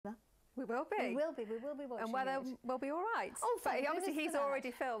We will be. We will be. We will be watching and weather it. will be all right. Oh, but obviously he's that. already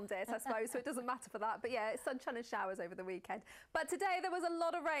filmed it, I suppose, so it doesn't matter for that. But yeah, it's sunshine and showers over the weekend. But today there was a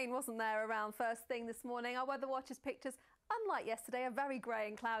lot of rain, wasn't there, around first thing this morning. Our weather watchers pictures, unlike yesterday, are very grey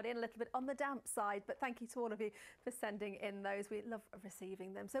and cloudy and a little bit on the damp side. But thank you to all of you for sending in those. We love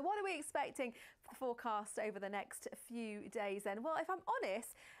receiving them. So what are we expecting for the forecast over the next few days then? Well, if I'm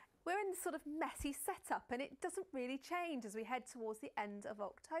honest, we're in this sort of messy setup and it doesn't really change as we head towards the end of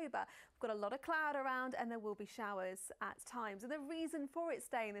October. We've got a lot of cloud around and there will be showers at times. And the reason for it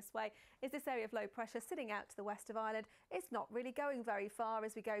staying this way is this area of low pressure sitting out to the west of Ireland. It's not really going very far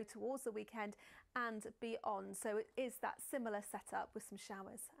as we go towards the weekend and beyond. So it is that similar setup with some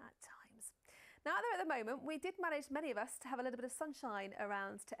showers at times. Now there at the moment, we did manage, many of us, to have a little bit of sunshine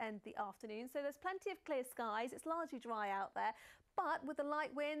around to end the afternoon. So there's plenty of clear skies. It's largely dry out there. But with the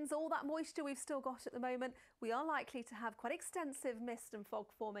light winds, all that moisture we've still got at the moment, we are likely to have quite extensive mist and fog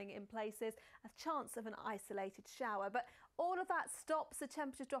forming in places, a chance of an isolated shower. But all of that stops, the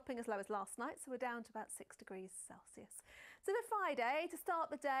temperatures dropping as low as last night, so we're down to about 6 degrees Celsius. So for Friday, to start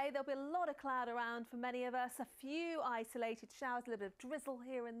the day, there'll be a lot of cloud around for many of us, a few isolated showers, a little bit of drizzle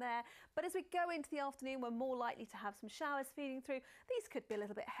here and there. But as we go into the afternoon, we're more likely to have some showers feeding through. These could be a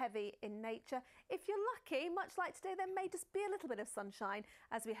little bit heavy in nature. If you're lucky, much like today, there may just be a little bit of sunshine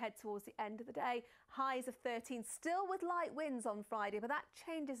as we head towards the end of the day. Highs of 13, still with light winds on Friday, but that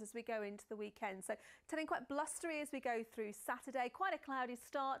changes as we go into the weekend. So turning quite blustery as we go through Saturday. Quite a cloudy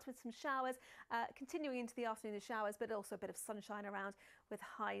start with some showers, continuing into the afternoon, the showers, but also a bit of sunshine around with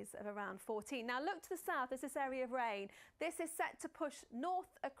highs of around 14. Now look to the south, there's this area of rain. This is set to push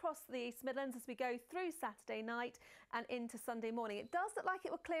north across the East Midlands as we go through Saturday night and into Sunday morning. It does look like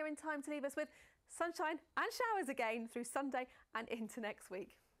it will clear in time to leave us with sunshine and showers again through Sunday and into next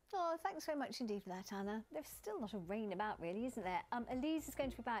week. Oh, thanks very much indeed for that, Anna. There's still a lot of rain about, really, isn't there? Elise is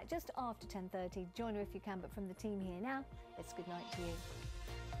going to be back just after 10:30. Join her if you can, but from the team here now, it's good night to you.